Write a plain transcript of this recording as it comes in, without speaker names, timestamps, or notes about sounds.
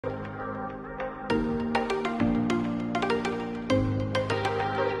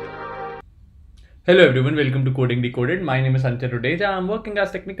Hello everyone, welcome to Coding Decoded. My name is Sanjay Rodeja. I'm working as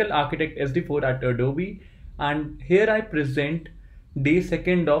Technical Architect SD4 at Adobe, and here I present day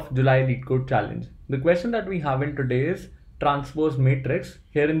 2nd of July Leetcode Challenge. The question that we have in today is Transpose Matrix.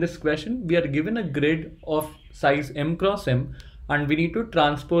 Here in this question, we are given a grid of size m cross m and we need to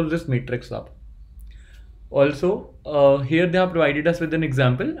transpose this matrix up. Also, here they have provided us with an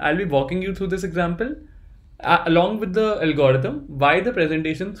example. I'll be walking you through this example along with the algorithm, why the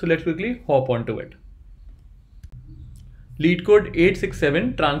presentation. So let's quickly hop onto it. Leetcode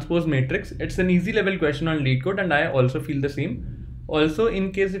 867 Transpose Matrix. It's an easy level question on Leetcode and I also feel the same. Also,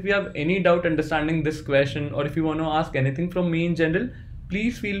 in case if you have any doubt understanding this question or if you want to ask anything from me in general,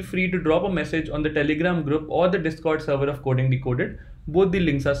 please feel free to drop a message on the Telegram group or the Discord server of Coding Decoded. Both the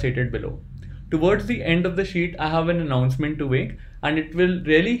links are stated below. Towards the end of the sheet, I have an announcement to make and it will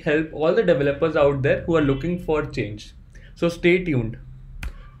really help all the developers out there who are looking for change. So stay tuned.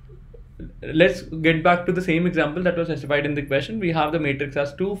 Let's get back to the same example that was specified in the question. We have the matrix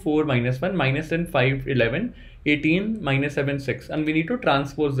as 2, 4, minus 1, minus 10, 5, 11, 18, minus 7, 6, and we need to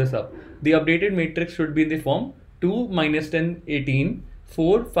transpose this up. The updated matrix should be in the form 2, minus 10, 18,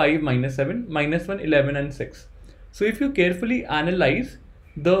 4, 5, minus 7, minus 1, 11, and 6. So if you carefully analyze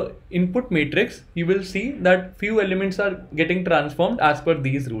the input matrix, you will see that few elements are getting transformed as per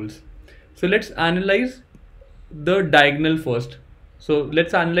these rules. So let's analyze the diagonal first. So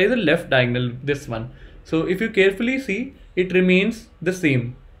let's analyze the left diagonal, this one. So if you carefully see, it remains the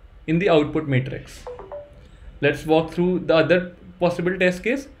same in the output matrix. Let's walk through the other possible test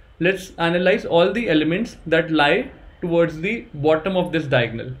case. Let's analyze all the elements that lie towards the bottom of this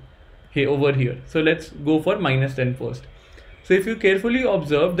diagonal over here. So let's go for minus 10 first. So if you carefully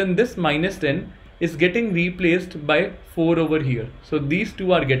observe, then this minus 10 is getting replaced by 4 over here. So these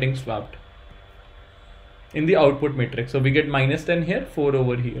two are getting swapped in the output matrix. So we get minus 10 here, 4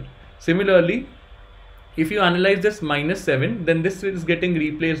 over here. Similarly, if you analyze this minus 7, then this is getting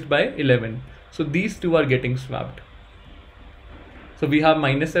replaced by 11. So these two are getting swapped. So we have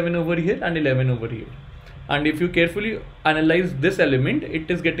minus 7 over here and 11 over here. And if you carefully analyze this element, it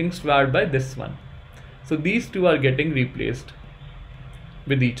is getting swapped by this one. So these two are getting replaced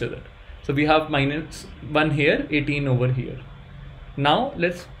with each other. So we have minus 1 here, 18 over here. Now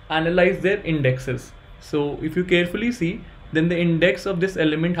let's analyze their indexes. So if you carefully see, then the index of this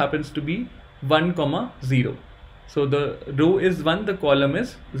element happens to be 1, 0. So the row is 1, the column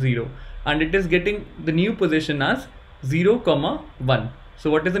is 0. And it is getting the new position as 0, 1. So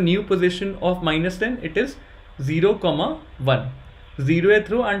what is the new position of minus 10? It is 0, 1. 0th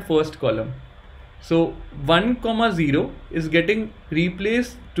row and first column. So 1, 0 is getting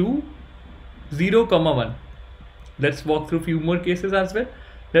replaced to 0, 1. Let's walk through few more cases as well.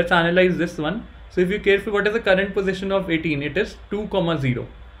 Let's analyze this one. So if you're careful, what is the current position of 18? It is 2, 0,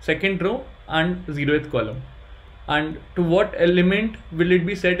 second row and 0th column. And to what element will it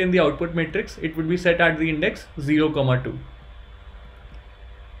be set in the output matrix? It would be set at the index 0, 2.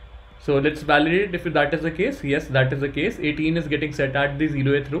 So let's validate if that is the case. Yes, that is the case. 18 is getting set at the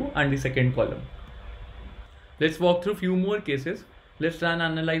 0th row and the second column. Let's walk through few more cases. Let's try and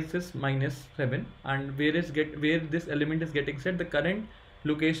analyze this minus 7 and where this element is getting set. The current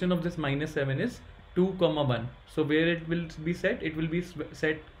location of this minus 7 is 2, 1. So where it will be set? It will be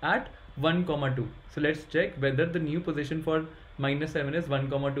set at 1, 2. So let's check whether the new position for minus 7 is 1,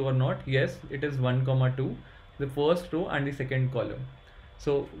 2 or not. Yes, it is 1, 2, the first row and the second column.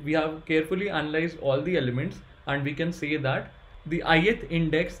 So we have carefully analyzed all the elements and we can say that the ith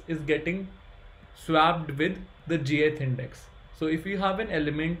index is getting swapped with the jth index. So if you have an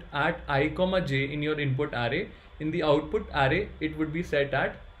element at I, j in your input array, in the output array, it would be set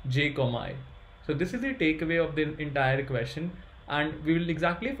at j, I. So this is the takeaway of the entire question, and we will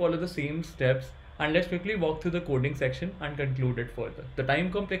exactly follow the same steps. And let's quickly walk through the coding section and conclude it further. The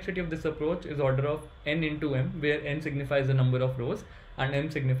time complexity of this approach is order of n into m, where n signifies the number of rows and m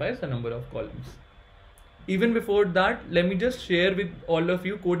signifies the number of columns. Even before that, let me just share with all of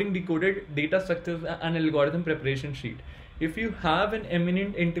you Coding Decoded data structures and algorithm preparation sheet. If you have an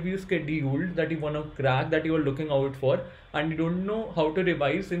imminent interview scheduled that you want to crack, that you are looking out for, and you don't know how to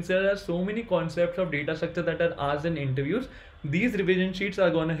revise, since there are so many concepts of data structure that are asked in interviews, these revision sheets are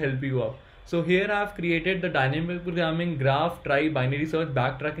going to help you out. So here I have created the dynamic programming, graph, try, binary search,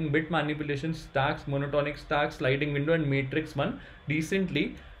 backtracking, bit manipulation, stacks, monotonic stacks, sliding window, and matrix one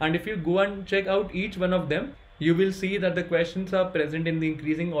recently. And if you go and check out each one of them, you will see that the questions are present in the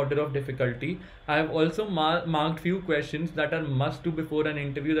increasing order of difficulty. I have also marked few questions that are must do before an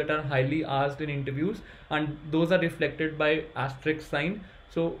interview, that are highly asked in interviews, and those are reflected by asterisk sign.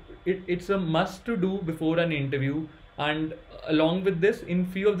 So it's a must to do before an interview And along with this, in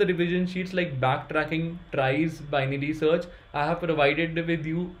few of the revision sheets like backtracking, tries, binary search, I have provided with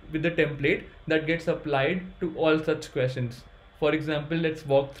you with the template that gets applied to all such questions. For example, let's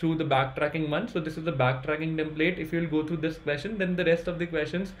walk through the backtracking one. So this is the backtracking template. If you'll go through this question, then the rest of the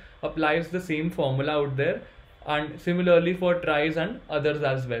questions applies the same formula out there, and similarly for tries and others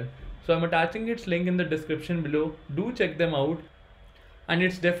as well. So I'm attaching its link in the description below. Do check them out, and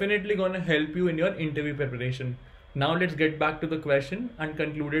it's definitely going to help you in your interview preparation. Now let's get back to the question and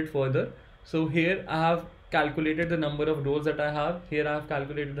conclude it further. So here I have calculated the number of rows that I have. Here I have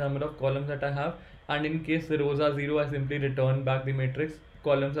calculated the number of columns that I have. And in case the rows are 0, I simply return back the matrix.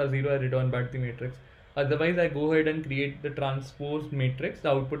 Columns are 0, I return back the matrix. Otherwise, I go ahead and create the transpose matrix,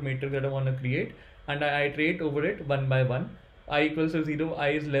 the output matrix that I want to create, and I iterate over it one by one. I equals to 0, I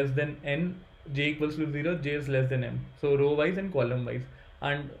is less than n, j equals to 0, j is less than m. So row wise and column wise.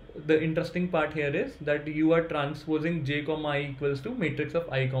 And the interesting part here is that you are transposing j comma I equals to matrix of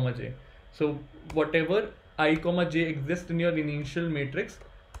I comma j. So whatever I comma j exists in your initial matrix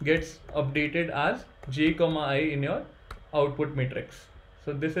gets updated as j comma I in your output matrix.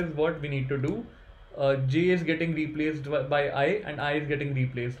 So this is what we need to do. J is getting replaced by I, and I is getting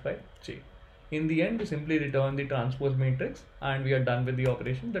replaced by j. In the end, we simply return the transpose matrix and we are done with the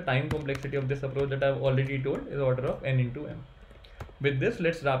operation. The time complexity of this approach that I've already told is order of n into m. With this,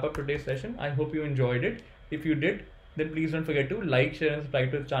 let's wrap up today's session. I hope you enjoyed it. If you did, then please don't forget to like, share and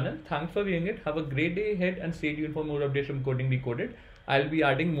subscribe to the channel. Thanks for viewing it. Have a great day ahead and stay tuned for more updates from Coding Decoded. I'll be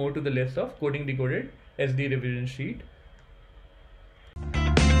adding more to the list of Coding Decoded SD revision sheet.